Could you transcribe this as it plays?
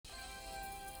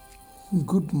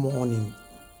Good morning.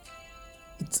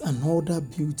 It's another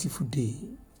beautiful day,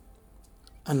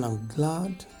 and I'm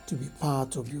glad to be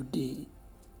part of your day.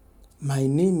 My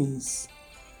name is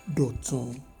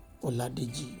Dotun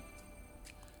Oladeji.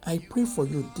 I pray for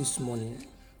you this morning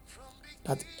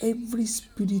that every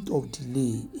spirit of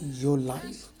delay in your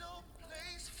life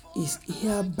is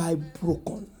hereby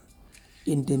broken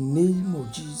in the name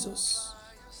of Jesus.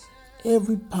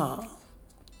 Every power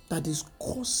that is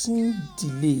causing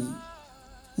delay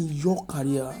in your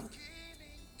career,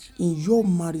 in your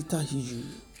marital issue,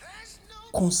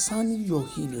 concerning your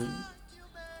healing,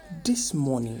 this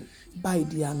morning, by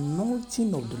the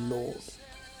anointing of the Lord,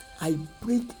 I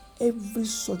break every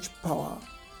such power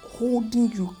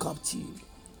holding you captive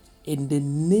in the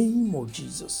name of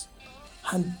Jesus.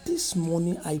 And this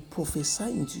morning, I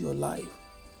prophesy into your life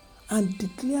and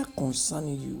declare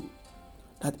concerning you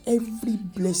that every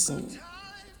blessing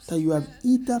that you have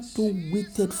hitherto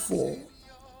waited for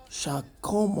shall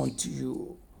come unto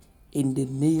you in the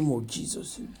name of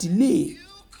Jesus. Delay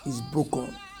is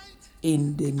broken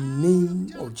in the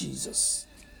name of Jesus.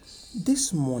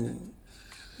 This morning,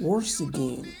 once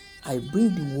again, I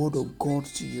bring the word of God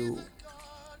to you.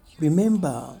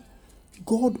 Remember,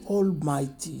 God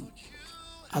Almighty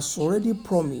has already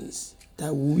promised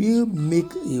that we'll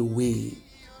make a way,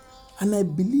 and I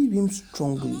believe Him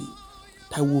strongly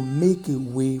that will make a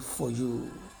way for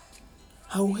you.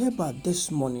 However, this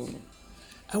morning,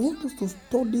 I want us to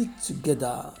study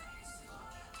together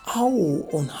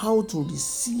how to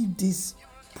receive these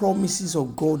promises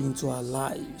of God into our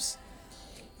lives.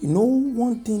 You know,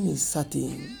 one thing is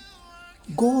certain: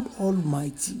 God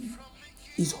Almighty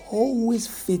is always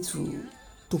faithful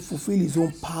to fulfill His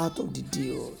own part of the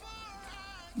deal.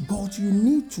 But you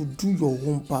need to do your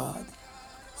own part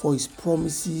for His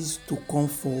promises to come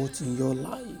forth in your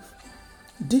life.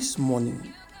 This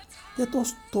morning, let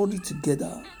us study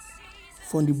together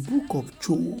from the book of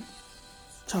Job,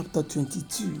 chapter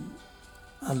 22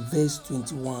 and verse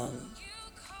 21.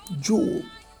 Job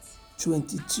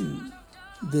 22,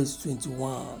 verse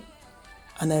 21.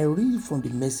 And I read from the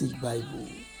Message Bible.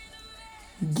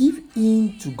 Give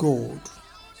in to God,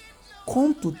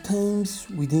 come to terms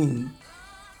with Him,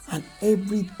 and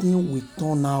everything will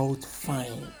turn out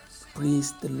fine.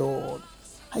 Praise the Lord.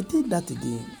 I take that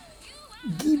again.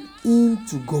 Give in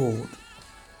to God,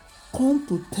 come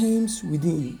to terms with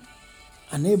Him,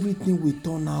 and everything will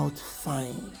turn out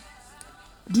fine.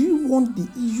 Do you want the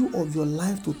issue of your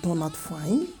life to turn out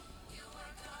fine?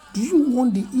 Do you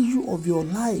want the issue of your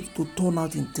life to turn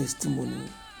out in testimony?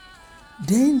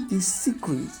 Then the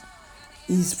secret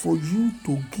is for you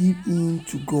to give in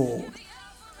to God.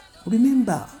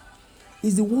 Remember,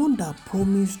 He's the one that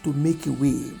promised to make a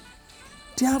way.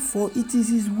 Therefore, it is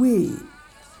His way.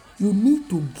 You need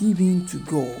to give in to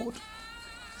God.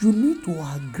 You need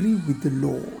to agree with the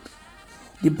Lord.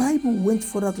 The Bible went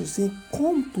further to say,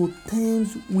 come to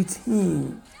terms with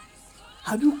Him.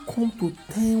 Have you come to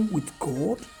terms with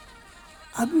God?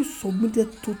 Have you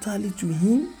submitted totally to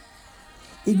Him?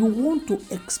 If you want to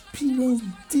experience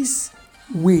this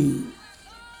way,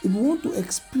 if you want to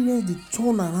experience the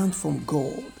turnaround from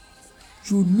God,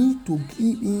 you need to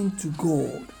give in to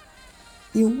God.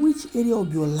 In which area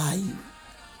of your life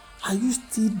are you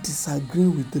still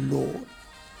disagreeing with the Lord?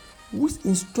 Which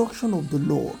instruction of the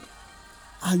Lord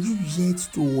are you yet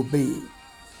to obey?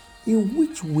 In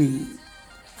which way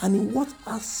and in what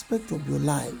aspect of your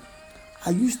life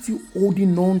are you still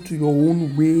holding on to your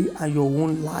own way and your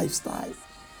own lifestyle?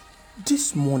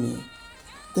 This morning,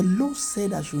 the Lord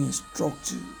said I should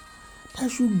instruct you, that I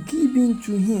should give in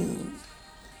to Him.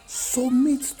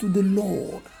 Submit to the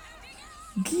Lord.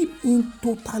 Give in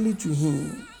totally to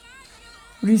Him.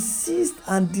 Resist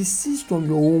and desist from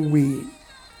your own way.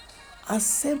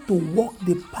 Accept to walk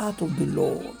the path of the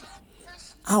Lord.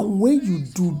 And when you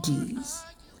do this,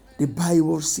 the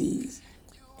Bible says,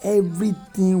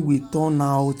 everything will turn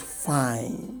out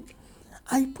fine.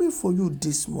 I pray for you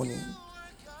this morning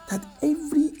that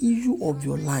every issue of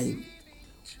your life,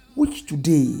 which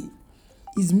today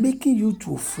is making you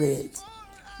to fret,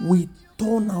 will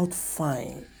turn out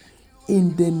fine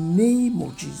in the name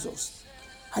of Jesus.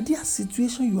 Are there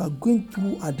situations you are going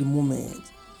through at the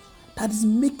moment that is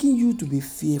making you to be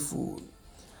fearful?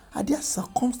 Are there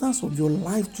circumstances of your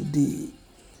life today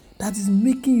that is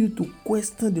making you to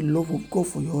question the love of God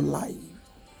for your life?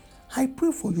 I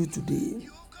pray for you today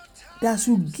that as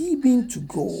you give in to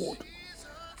God,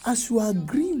 as you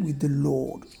agree with the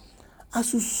Lord,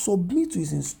 as you submit to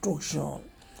His instruction,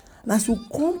 and as you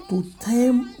come to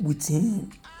terms with Him,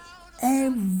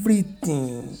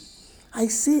 everything, I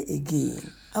say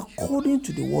again, according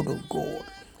to the word of God,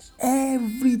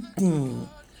 everything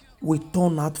will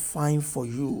turn out fine for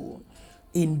you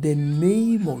in the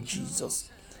name of Jesus.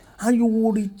 And you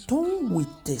will return with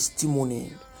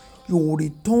testimony. You will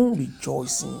return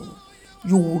rejoicing.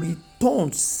 You will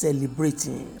return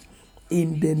celebrating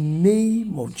in the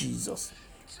name of Jesus.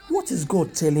 What is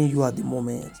God telling you at the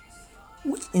moment?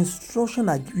 Which instruction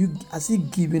has He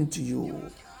given to you?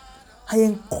 I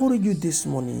encourage you this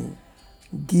morning,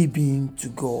 give in to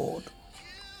God.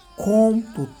 Come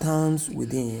to terms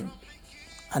with Him,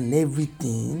 and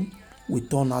everything will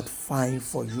turn out fine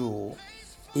for you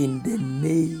in the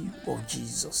name of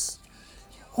Jesus.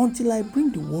 Until I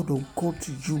bring the word of God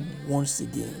to you once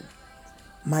again,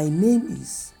 my name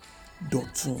is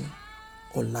Dotun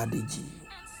Oladeji.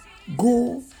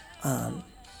 Go and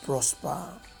prosper.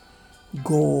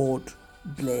 God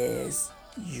bless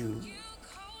you.